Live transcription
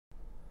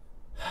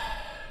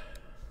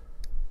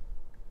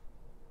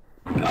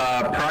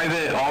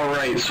Private,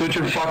 alright. Switch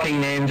your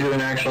fucking name to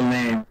an actual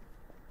name.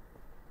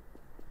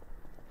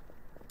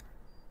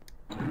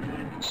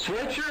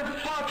 Switch your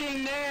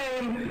fucking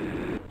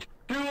name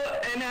to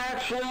an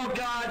actual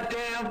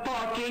goddamn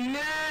fucking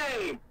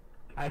name!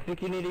 I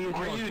think you need to use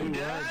more keywords. Are you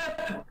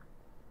deaf?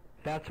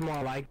 That's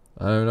more like...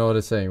 I don't know what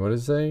it's saying. What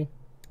is it saying?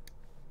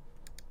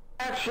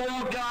 Actual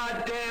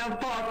goddamn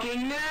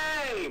fucking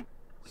name!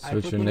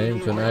 Switch your name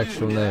to an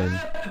actual name.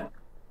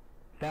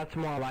 That's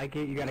more like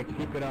it. You gotta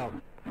keep it up.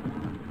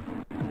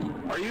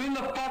 Are you in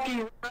the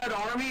fucking Red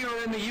Army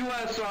or in the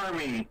U.S.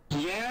 Army?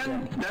 Yan?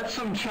 Yeah. That's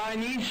some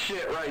Chinese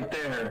shit right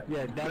there.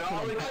 Yeah, that's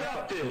all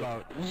accepted.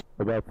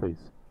 About face.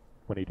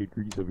 180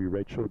 degrees over your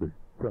right shoulder.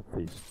 Front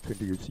face. Turn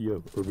to your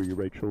CO over your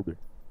right shoulder.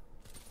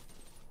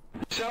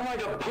 You sound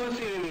like a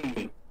pussy to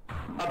me.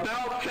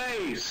 About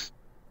face.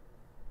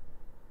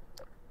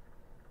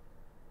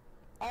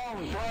 Oh,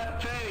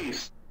 front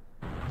face.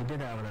 He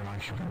did have it in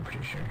action, I'm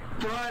pretty sure.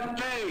 Front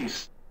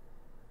face.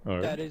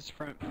 Alright. That is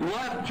front.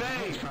 Left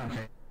face. Front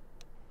face.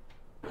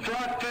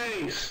 Front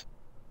face.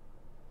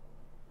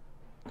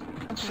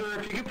 Sir,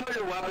 if you could put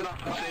your weapon on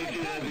safety,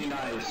 that'd be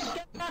nice.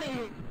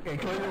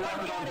 Put your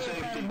weapon on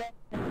safety.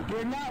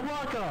 You're not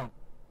welcome.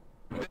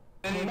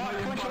 And you put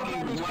your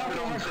fucking weapon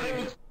on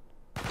safety.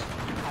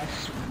 I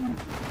swear.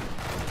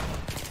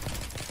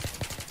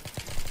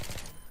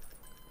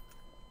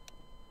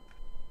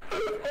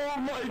 Oh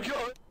my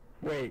god.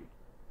 Wait.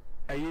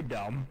 Are you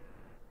dumb?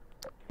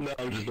 No,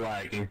 I'm just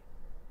lagging.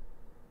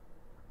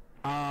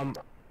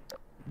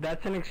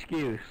 That's an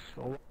excuse.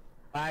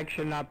 Lag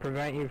should not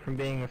prevent you from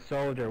being a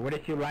soldier. What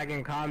if you lag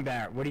in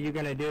combat? What are you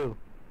gonna do?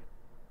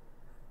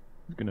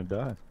 You're gonna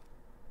die.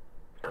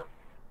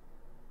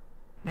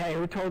 Hey,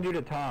 who told you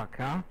to talk,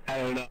 huh? I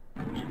don't know.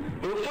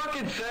 Who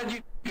fucking said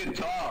you could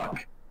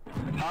talk?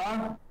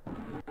 Huh?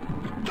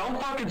 Don't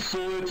fucking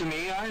salute to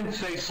me. I didn't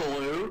say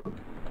salute.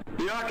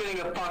 You're not getting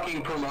a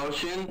fucking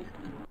promotion.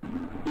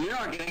 You're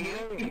not getting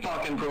any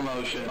fucking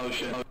promotion.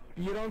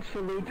 You don't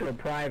salute to a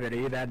private, are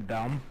you that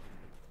dumb?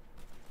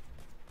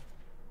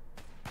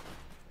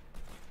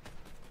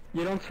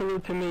 You don't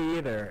salute to me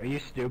either, are you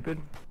stupid?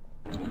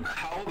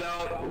 How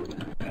about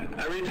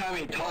every time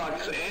he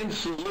talks and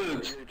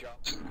salutes,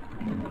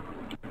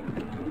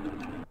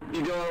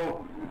 you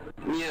go,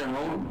 you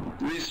know,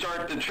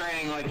 restart the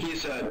training like he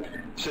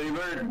said. So you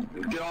better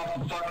get off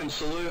the fucking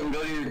salute and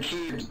go to your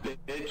keys,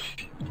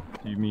 bitch.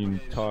 You mean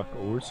talk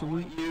or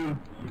salute? You...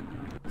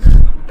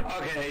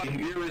 Okay,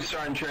 you're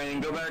restarting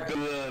training. Go back to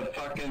the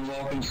fucking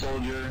welcome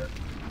soldier.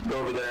 Go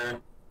over there.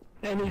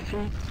 And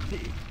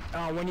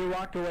when you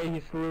walked away,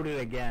 he saluted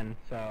again,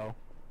 so...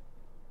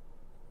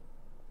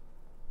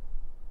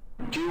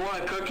 Do you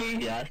want a cookie?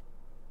 Yes.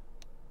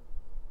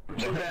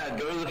 Too bad.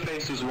 Go to the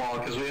faces wall,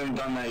 because we haven't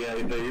done that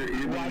yet. But you're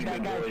why'd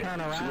that guy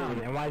turn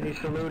around? And why is he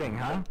saluting,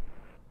 huh?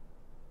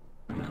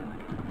 I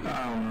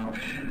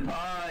don't know.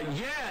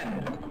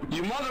 Yen!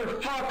 You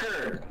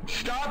motherfucker!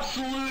 Stop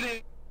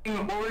saluting,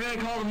 or we're gonna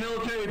call the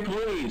military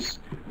police.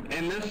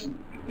 And this...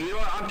 You know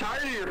what, I'm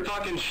tired of your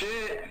fucking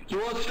shit. You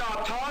won't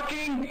stop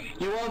talking,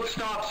 you won't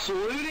stop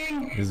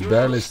saluting. He's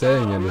barely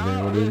saying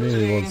anything. What do you mean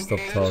he won't stop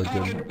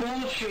talking? It's fucking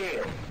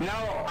bullshit.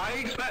 Now, I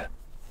expect...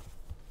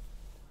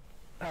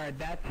 Alright,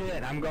 that's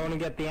it. I'm going to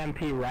get the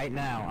MP right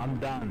now. I'm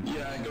done.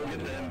 Yeah, go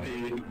get the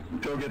MP.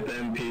 Go get the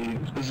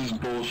MP. This is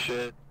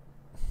bullshit.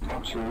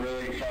 It's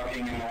really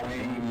fucking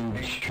annoying.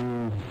 It's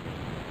true.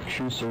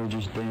 True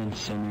soldiers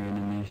dance on your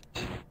enemies.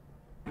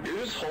 You're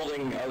just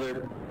holding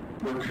other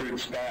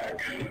recruits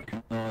back.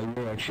 No,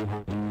 you're actually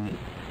holding it.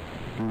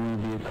 You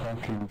want to be a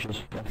cock and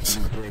just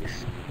fucking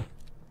dicks.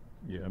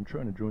 Yeah, I'm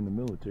trying to join the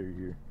military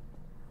here.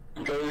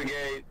 Go to the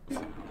gate.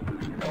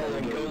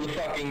 Colin, go to the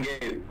fucking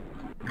gate.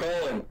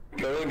 Colin,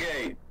 go to the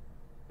gate.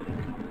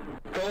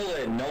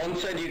 Colin, no one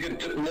said you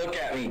could look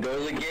at me. Go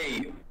to the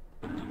gate.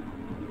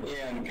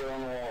 Yeah, and get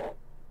on the wall.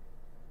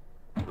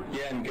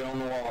 Yeah, and get on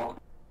the wall.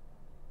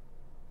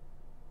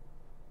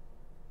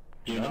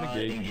 Do not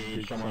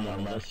engage someone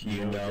unless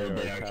you know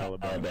they are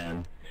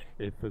Taliban.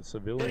 If a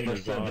civilian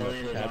is on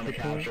a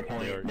capture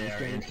point, they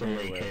are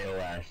instantly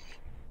KOS.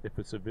 If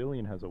a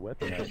civilian has a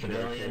weapon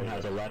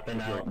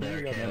out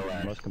there,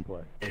 KOS. Must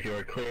comply. If you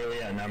are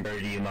clearly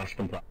outnumbered, you must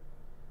comply.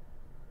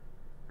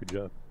 Good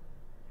job.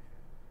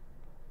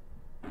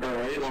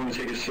 Alright, let me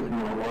take a sip of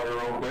my water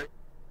real quick.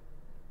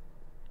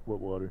 What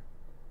water?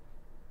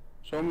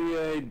 Show me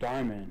a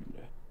diamond.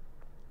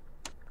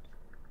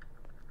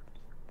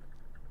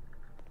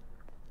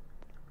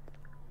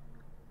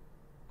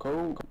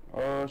 Cool.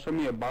 Show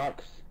me a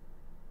box.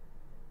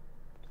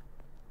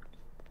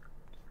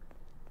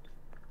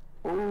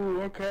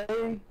 Ooh,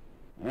 okay.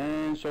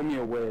 And show me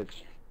a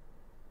wedge.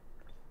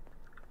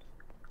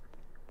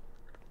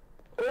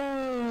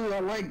 Ooh, I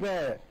like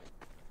that.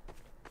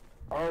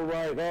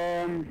 Alright,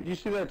 you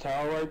see that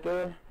towel right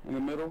there in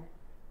the middle?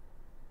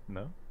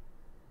 No?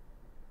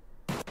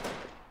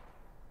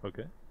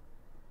 Okay.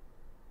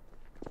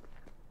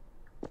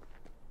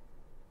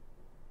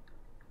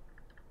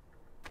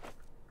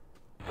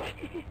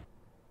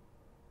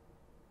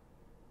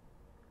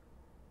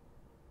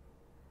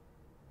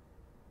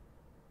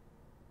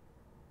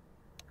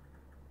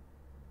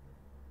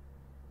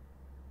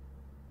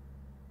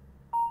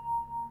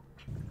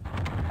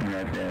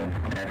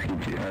 ask you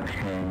to.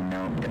 Okay,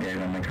 no, get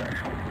out of my car.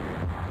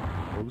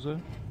 What was that?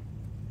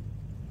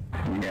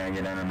 You gotta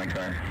get out of my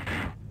car.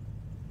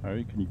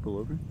 Alright, can you pull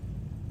over?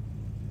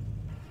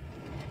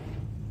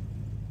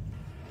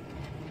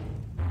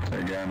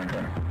 So get out of my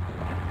car.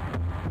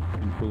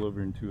 Can you pull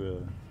over into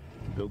a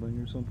building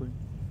or something?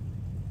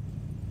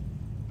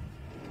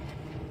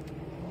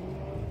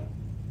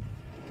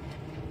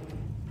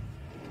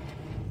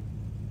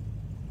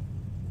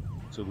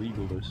 It's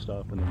illegal to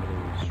stop in the middle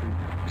of the street.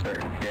 Sir,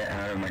 get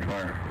out of my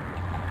car.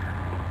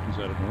 Is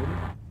that an order?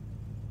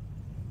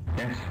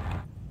 Yes.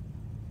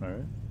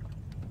 Alright.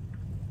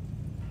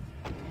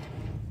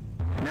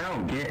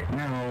 No, get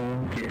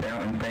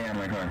out and stay out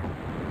of my car.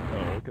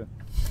 Oh, okay.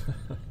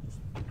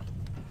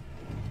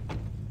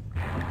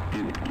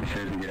 Dude,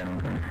 seriously, get out of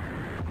my car.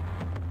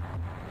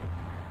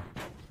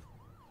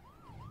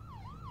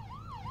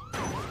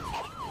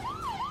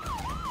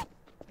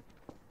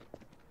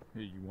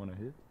 Hey, you wanna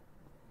hit?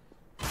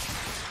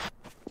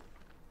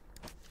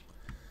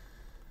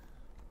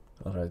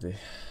 Alrighty.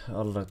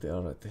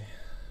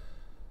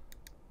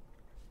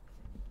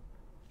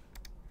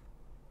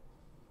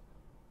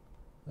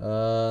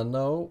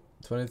 No,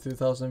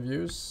 22,000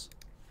 views?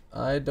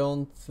 I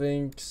don't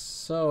think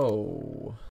so.